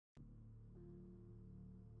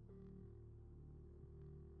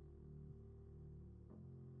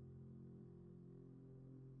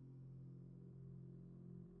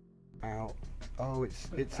out. Oh, it's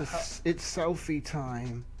selfie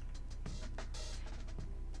time.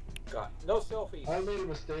 God, no selfies. I made a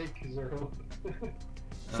mistake because they're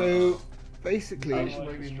So basically,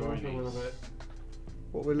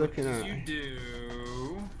 what we're looking at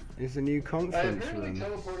is a new conference room. I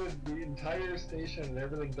teleported the entire station and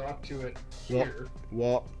everything docked to it here.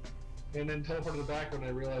 What? And then teleported it back when I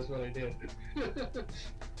realized what I did.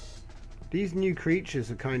 These new creatures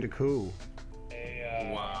are kind of cool.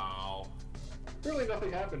 Wow. Really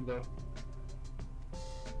nothing happened though.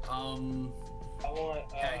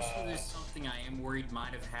 Actually, there's something I am worried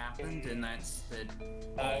might have happened, and that's that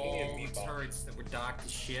all the turrets that were docked to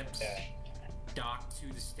ships, docked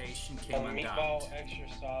to the station, came undocked. Meatball, extra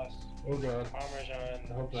sauce, oh god, Parmesan.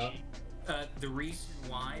 I hope not. The reason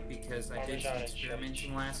why, because I did some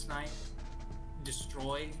experimenting last night.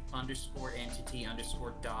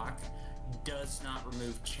 Destroy_entity_dock does not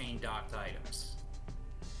remove chain docked items.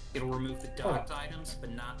 It'll remove the docked items, but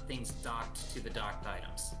not things docked to the docked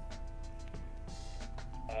items.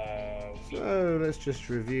 So let's just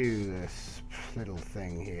review this little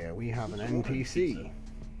thing here. We have an NPC.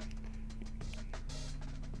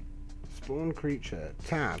 Spawn creature.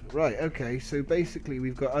 Tab. Right, okay, so basically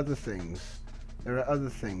we've got other things. There are other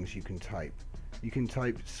things you can type. You can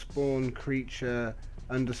type spawn creature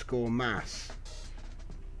 _mass.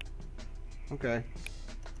 Okay.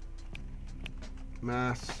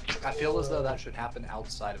 Mass. I feel as though that should happen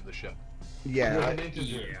outside of the ship. Yeah.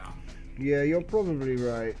 Yeah, you're probably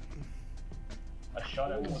right. I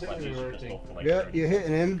shot him with my laser pistol for like yeah, you're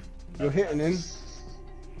hitting him. You're hitting him.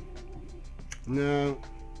 No.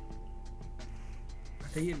 Are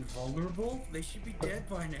they invulnerable? They should be dead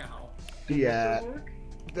by now. Yeah.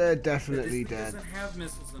 They're definitely dead. Dead. Doesn't have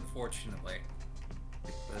missiles, unfortunately.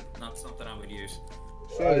 But not something I would use.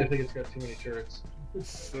 So I think it's got too many turrets.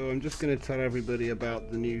 So I'm just going to tell everybody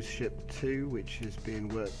about the new ship 2, which is being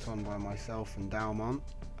worked on by myself and Dalmont.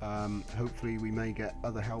 Hopefully we may get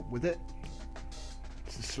other help with it.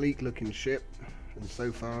 It's a sleek looking ship, and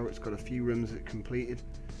so far it's got a few rooms it completed.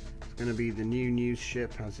 It's going to be the new news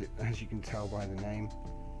ship, as you can tell by the name,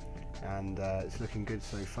 and it's looking good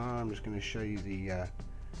so far. I'm just going to show you the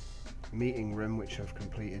meeting room which I've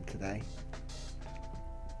completed today.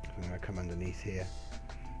 I'm going to come underneath here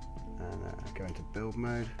and go into build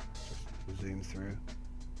mode, just zoom through.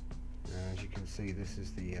 As you can see, this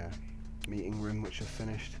is the meeting room which I've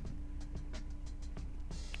finished.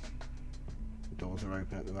 The doors are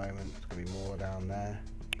open at the moment. There's going to be more down there.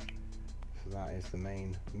 So that is the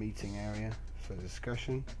main meeting area for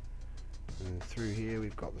discussion. And through here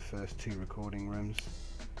we've got the first 2 recording rooms.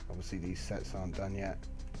 Obviously these sets aren't done yet,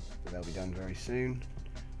 but they'll be done very soon.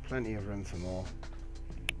 Plenty of room for more.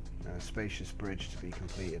 And a spacious bridge to be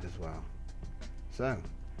completed as well. So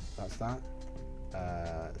that's that.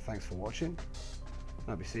 Thanks for watching.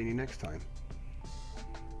 I'll be seeing you next time.